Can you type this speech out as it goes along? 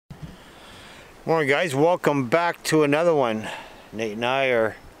Morning guys, welcome back to another one. Nate and I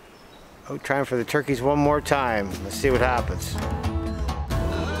are out trying for the turkeys one more time. Let's see what happens.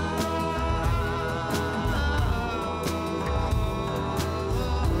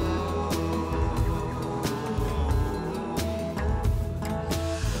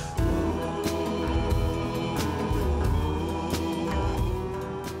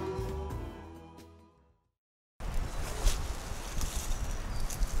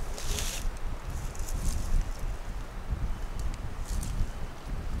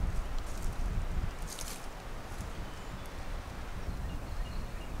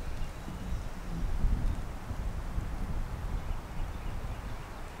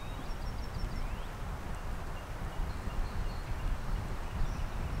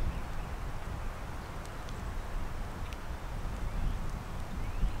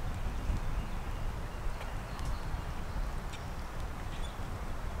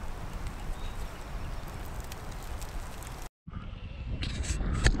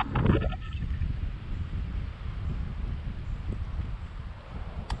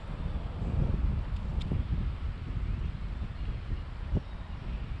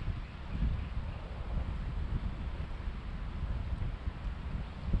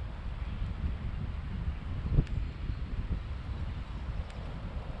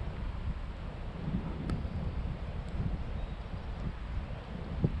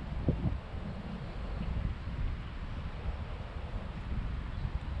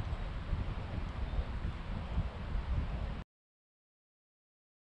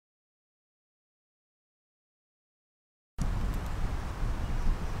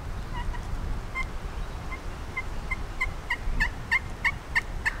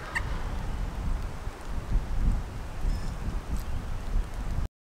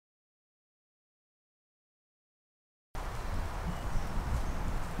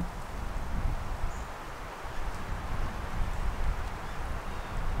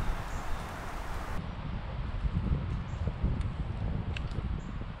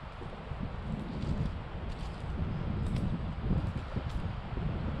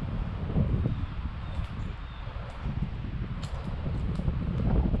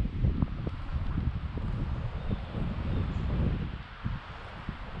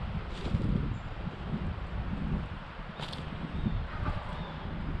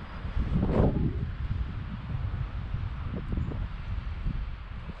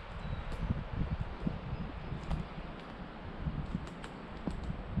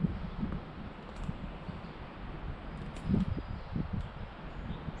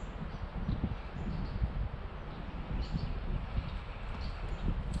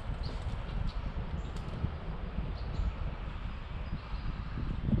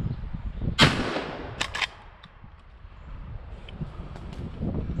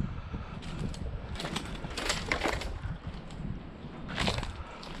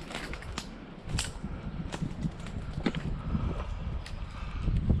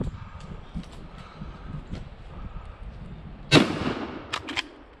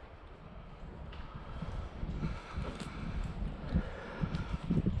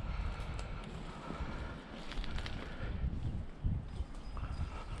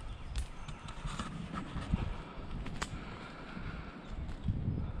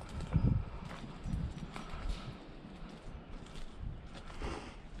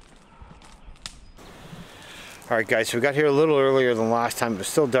 Alright guys, so we got here a little earlier than last time. It was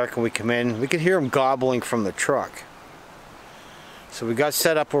still dark when we come in. We could hear them gobbling from the truck. So we got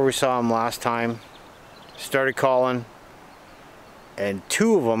set up where we saw them last time. Started calling. And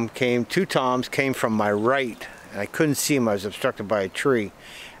two toms came from my right. And I couldn't see them. I was obstructed by a tree.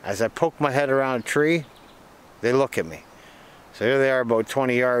 As I poked my head around a tree, they look at me. So here they are about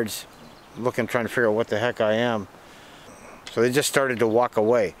 20 yards looking, trying to figure out what the heck I am. So they just started to walk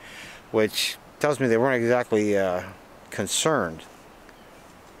away, which tells me they weren't exactly concerned.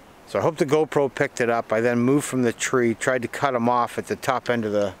 So I hope the GoPro picked it up. I then moved from the tree, tried to cut them off at the top end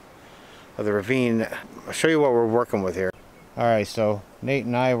of the ravine. I'll show you what we're working with here. Alright, so Nate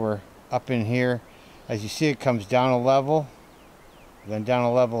and I were up in here. As you see, it comes down a level, then down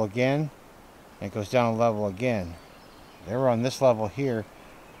a level again, and it goes down a level again. They were on this level here,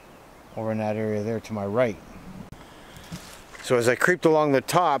 over in that area there to my right. So as I creeped along the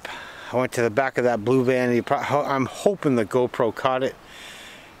top, I went to the back of that blue van. I'm hoping the GoPro caught it.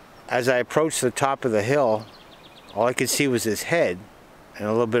 As I approached the top of the hill, all I could see was his head and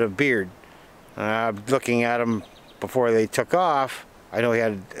a little bit of beard. Looking at him before they took off, I know he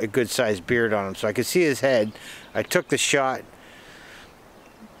had a good sized beard on him, so I could see his head. I took the shot.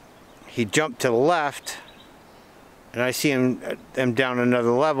 He jumped to the left, and I see him down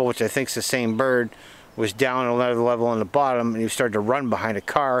another level, which I think is the same bird, was down another level on the bottom, and he started to run behind a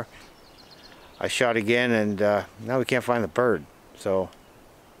car. I shot again, and now we can't find the bird. So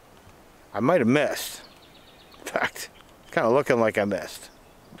I might have missed. In fact, it's kind of looking like I missed.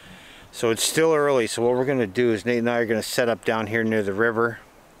 So it's still early, so what we're going to do is Nate and I are going to set up down here near the river,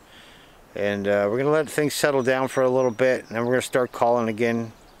 and we're going to let things settle down for a little bit, and then we're going to start calling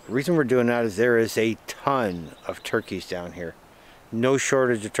again. The reason we're doing that is there is a ton of turkeys down here. No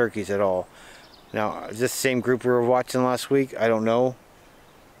shortage of turkeys at all. Now, is this the same group we were watching last week? I don't know.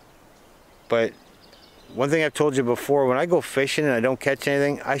 But one thing I've told you before, when I go fishing and I don't catch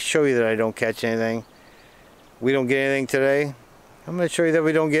anything, I show you that I don't catch anything. We don't get anything today, I'm going to show you that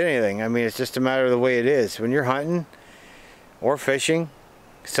we don't get anything. I mean, it's just a matter of the way it is. When you're hunting or fishing,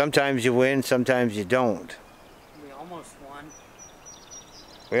 sometimes you win, sometimes you don't. We almost won.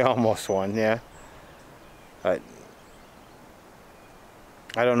 We almost won, yeah. But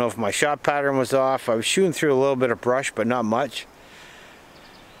I don't know if my shot pattern was off. I was shooting through a little bit of brush, but not much.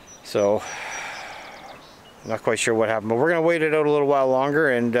 So, not quite sure what happened. But we're going to wait it out a little while longer,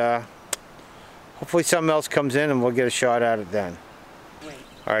 and hopefully something else comes in and we'll get a shot at it then.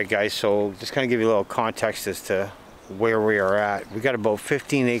 Alright guys, so just kind of give you a little context as to where we are at. We got about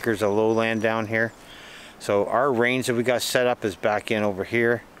 15 acres of lowland down here. So our range that we got set up is back in over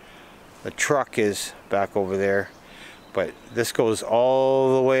here. The truck is back over there. But this goes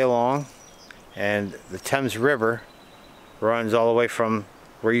all the way along, and the Thames River runs all the way from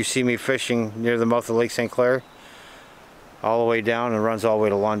where you see me fishing near the mouth of Lake St. Clair all the way down and runs all the way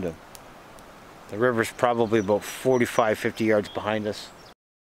to London. The river's probably about 45-50 yards behind us.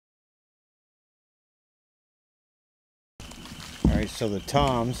 Alright, so the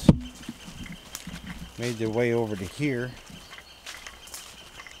toms made their way over to here.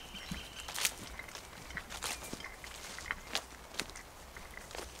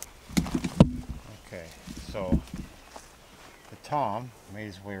 Okay, so the tom made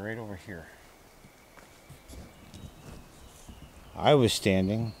his way right over here. I was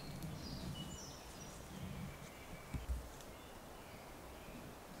standing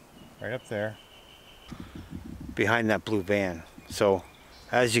right up there behind that blue van. So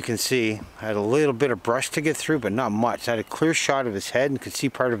as you can see, I had a little bit of brush to get through, but not much. I had a clear shot of his head and could see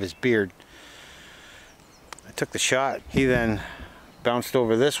part of his beard. I took the shot. He then bounced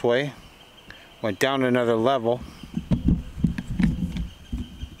over this way, went down another level.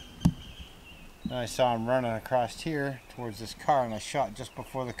 Then I saw him running across here towards this car, and I shot just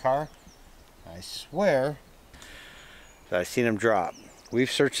before the car. I swear that I seen him drop.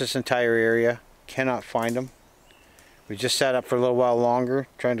 We've searched this entire area, cannot find him. We just sat up for a little while longer,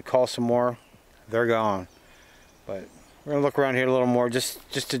 trying to call some more. They're gone. But we're gonna look around here a little more, just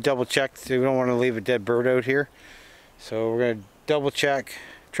to double check. We don't want to leave a dead bird out here. So we're gonna double check,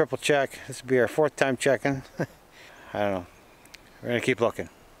 triple check. This will be our 4th time checking. I don't know. We're gonna keep looking.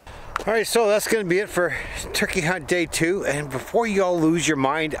 Alright, so that's gonna be it for turkey hunt day 2. And before you all lose your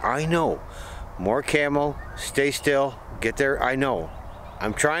mind, I know. More camo, stay still, get there, I know.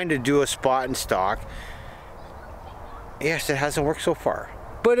 I'm trying to do a spot and stock. Yes, it hasn't worked so far,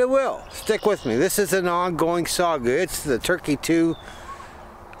 but it will. Stick with me. This is an ongoing saga. It's the turkey 2,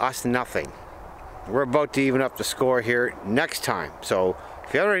 us nothing. We're about to even up the score here next time. So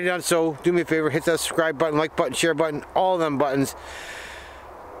if you haven't already done so, do me a favor, hit that subscribe button, like button, share button, all them buttons.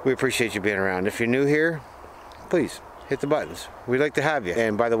 We appreciate you being around. If you're new here, please hit the buttons. We'd like to have you.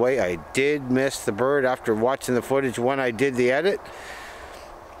 And by the way, I did miss the bird after watching the footage when I did the edit.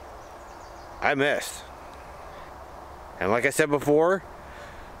 I missed. And like I said before,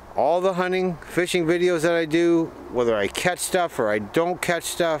 all the hunting, fishing videos that I do, whether I catch stuff or I don't catch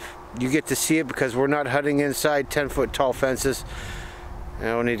stuff, you get to see it because we're not hunting inside 10-foot tall fences. And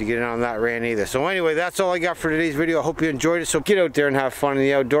I don't need to get in on that rant either. So anyway, that's all I got for today's video. I hope you enjoyed it. So get out there and have fun in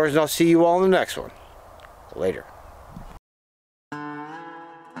the outdoors, and I'll see you all in the next one. Later.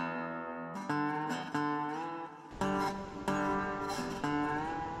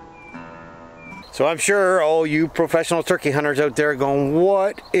 So I'm sure all you professional turkey hunters out there are going,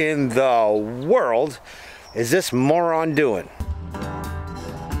 what in the world is this moron doing?